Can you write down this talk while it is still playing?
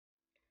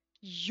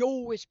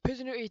Yo, it's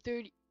Prisoner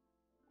 830.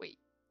 Wait,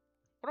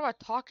 what am I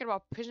talking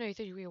about? Prisoner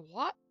 830. Wait,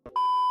 what?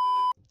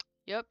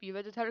 Yep, you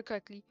read the title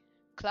correctly.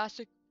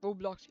 Classic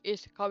Roblox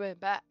is coming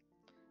back.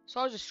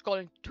 So I was just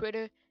scrolling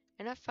Twitter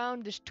and I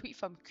found this tweet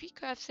from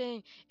Creecraft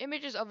saying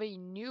images of a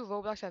new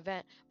Roblox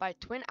event by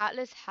Twin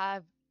Atlas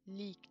have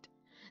leaked.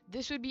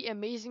 This would be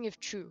amazing if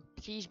true.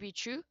 Please be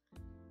true.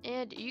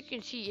 And you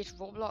can see it's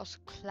Roblox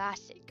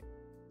Classic.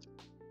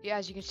 Yeah,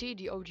 as you can see,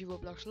 the OG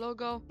Roblox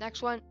logo.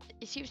 Next one,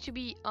 it seems to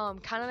be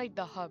kind of like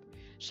the hub.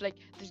 So like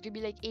there's gonna be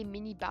like a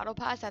mini battle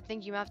pass. I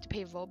think you have to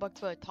pay Robux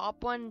for the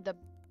top one. The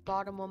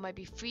bottom one might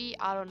be free.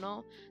 I don't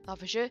know, not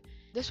for sure.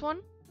 This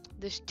one,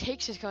 this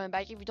Tix is coming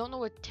back. If you don't know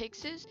what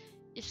Tix is,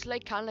 it's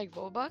like kind of like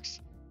Robux,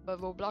 but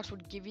Roblox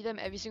would give you them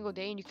every single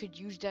day, and you could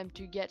use them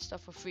to get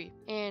stuff for free.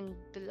 And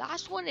the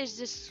last one is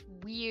this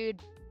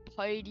weird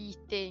party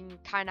thing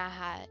kind of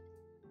hat.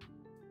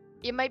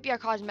 It might be a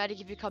cosmetic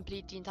if you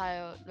complete the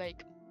entire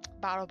like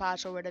battle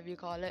pass or whatever you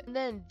call it. And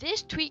then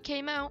this tweet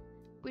came out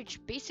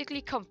which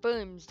basically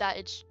confirms that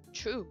it's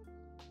true.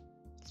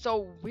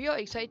 So we are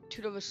excited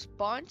to the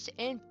response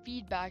and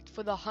feedback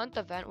for the hunt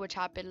event, which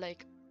happened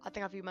like I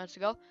think a few months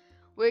ago.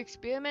 We're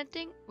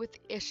experimenting with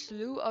a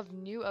slew of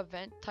new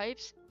event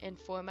types and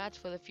formats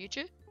for the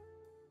future.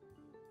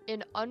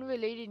 In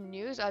unrelated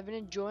news, I've been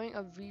enjoying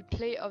a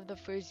replay of the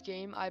first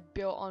game I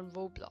built on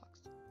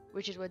Roblox,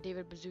 which is what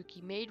David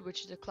Bazuki made,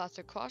 which is a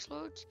classic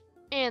Crossroads.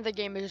 And the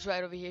game is just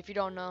right over here. If you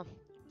don't know,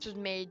 this was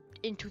made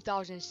in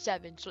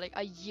 2007, so like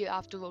a year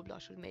after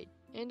Roblox was made.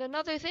 And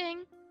another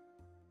thing,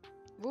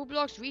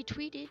 Roblox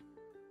retweeted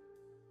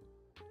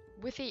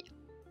with a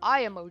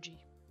eye emoji,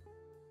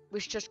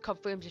 which just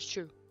confirms it's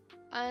true.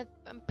 And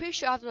I'm pretty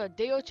sure after a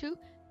day or two,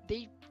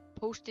 they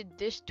posted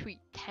this tweet: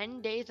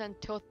 10 days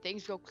until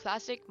things go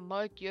classic,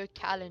 mark your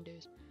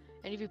calendars.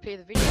 And if you play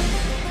the video,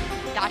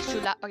 that's too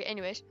loud. Okay,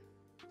 anyways,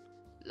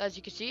 as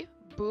you can see,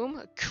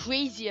 boom,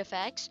 crazy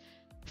effects.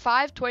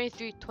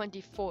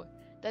 5/23/24.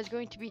 That's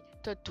going to be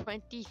the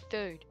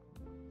 23rd,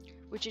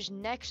 which is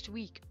next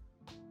week,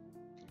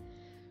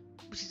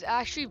 which is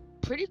actually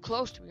pretty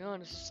close, to be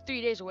honest. It's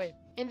 3 days away,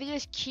 and they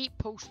just keep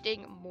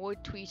posting more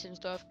tweets and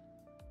stuff.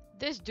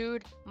 This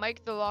dude,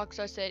 Mike the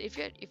Rockstar, said,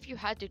 if you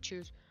had to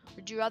choose,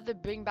 would you rather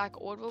bring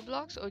back old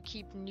Roblox or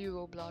keep new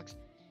Roblox?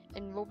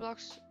 And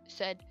Roblox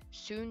said,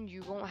 soon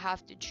you won't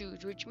have to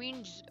choose, which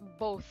means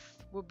both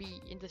will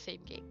be in the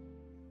same game.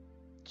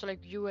 So like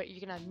you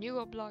can have new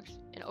Roblox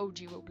and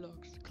OG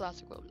Roblox,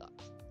 classic Roblox.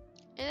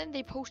 And then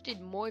they posted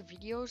more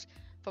videos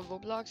from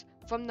Roblox.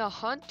 From the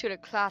hunt to the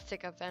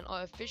classic event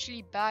are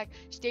officially back.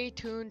 Stay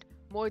tuned,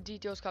 more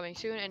details coming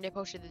soon. And they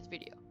posted this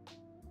video.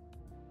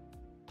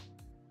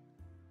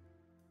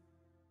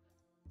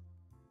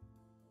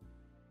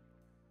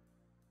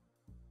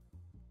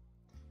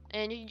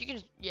 And you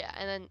can, yeah,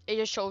 and then it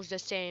just shows the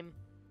same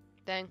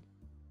thing.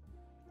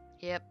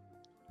 Yep.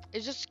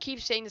 It just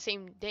keeps saying the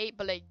same date,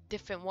 but like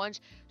different ones.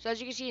 So as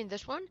you can see in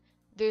this one,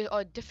 there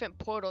are different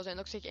portals, and it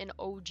looks like an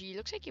OG. It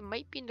looks like it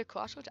might be in the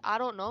Crossroads. I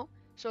don't know.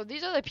 So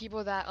these are the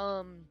people that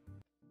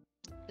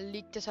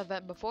leaked this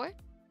event before.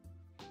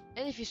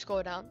 And if you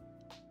scroll down,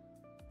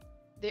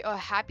 they are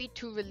happy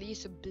to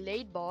release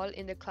Blade Ball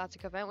in the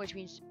classic event, which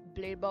means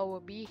Blade Ball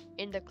will be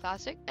in the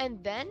classic.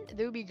 And then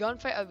there will be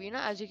Gunfight Arena,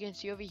 as you can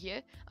see over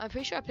here. I'm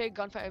pretty sure I played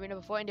Gunfight Arena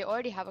before, and they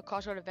already have a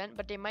Crossroad event,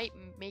 but they might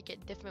make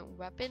it different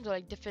weapons or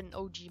like different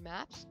OG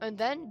maps. And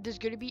then there's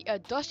gonna be a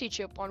Dusty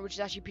Trip one, which is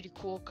actually pretty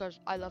cool because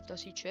I love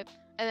Dusty Trip.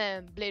 And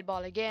then Blade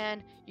Ball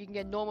again. You can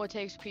get normal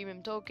takes,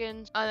 premium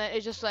tokens, and then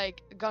it's just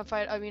like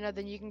Gunfight Arena.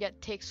 Then you can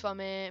get takes from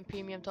it and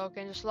premium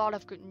tokens. Just a lot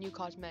of good new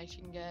cosmetics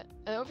you can get.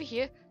 And over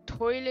here,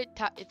 toilet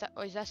tap.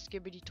 Oh, is that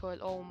Skibidi Toilet?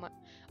 Oh my.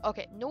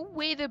 Okay, no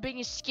way they're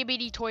bringing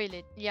Skibidi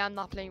Toilet. Yeah, I'm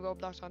not playing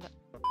Roblox on that.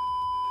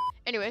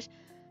 Anyways,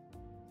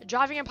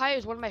 Driving Empire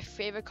is one of my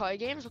favorite car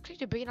games. Looks like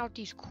they're bringing out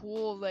these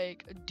cool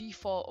like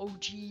default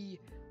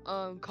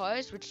OG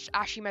cars, which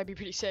actually might be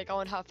pretty sick. I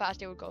wonder how fast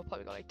they would go.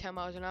 Probably go like 10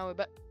 miles an hour,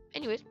 but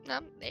anyways,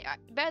 they are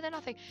better than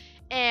nothing.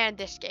 And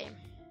this game,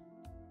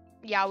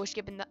 yeah, we're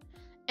skipping that.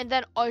 And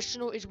then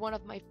Arsenal is one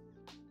of my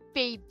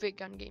favorite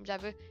gun games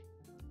ever.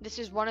 This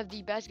is one of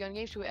the best gun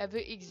games to ever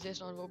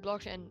exist on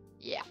Roblox, and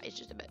yeah, it's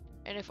just a bit.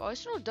 And if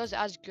Arsenal does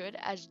as good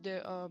as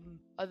the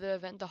other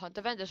event, the hunt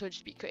event, this would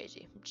just be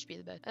crazy. It'd just be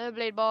the best. And the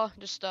Blade Ball,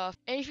 just stuff.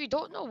 And if you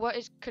don't know what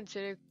is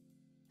considered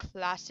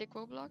classic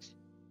Roblox,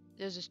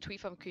 there's this tweet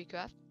from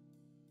Creecraft.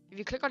 If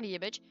you click on the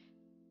image,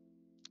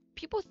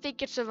 people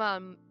think it's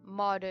around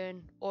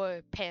modern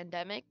or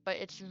pandemic, but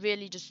it's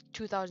really just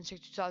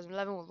 2006,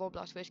 2011 when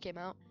Roblox first came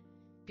out.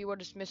 People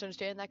just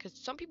misunderstand that because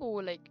some people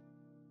were like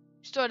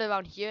started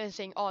around here and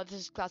saying, "Oh, this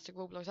is classic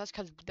Roblox." That's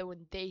because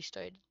when they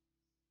started.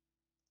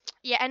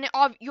 Yeah, and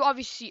you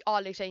obviously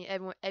are like saying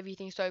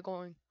everything started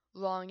going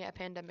wrong at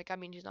pandemic. I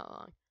mean, he's not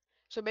wrong.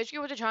 So basically,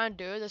 what they're trying to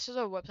do, this is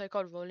a website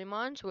called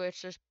Rollimons, where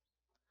it's just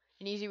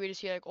an easy way to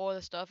see like all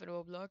the stuff in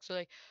Roblox. So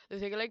like they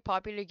take like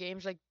popular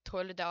games like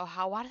Toilet Down.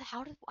 How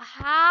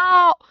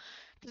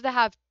does that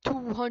have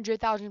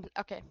 200,000?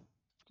 Okay,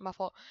 my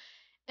fault.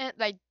 And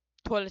like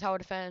Toilet Tower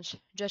Defense,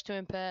 Just to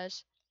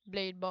Impress,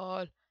 Blade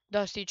Ball,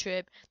 Dusty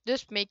Trip,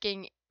 just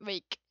making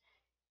like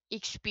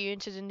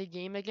experiences in the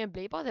game. Like in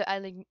Blade Ball, they're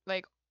adding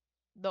like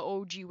the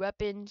OG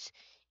weapons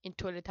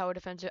into the tower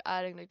defense. They're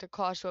adding like the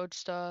crossroad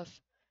stuff,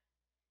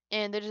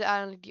 and they're just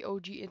adding like the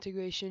OG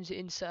integrations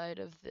inside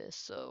of this,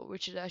 so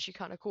which is actually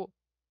kind of cool.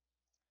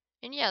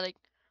 And yeah, like,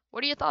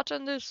 what are your thoughts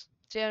on this?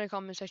 Say in the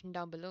comment section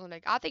down below.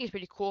 Like, I think it's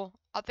pretty cool.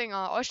 I think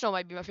Arsenal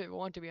might be my favorite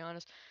one, to be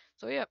honest.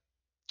 So yeah,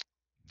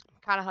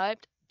 kind of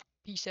hyped.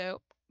 Peace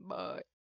out. Bye.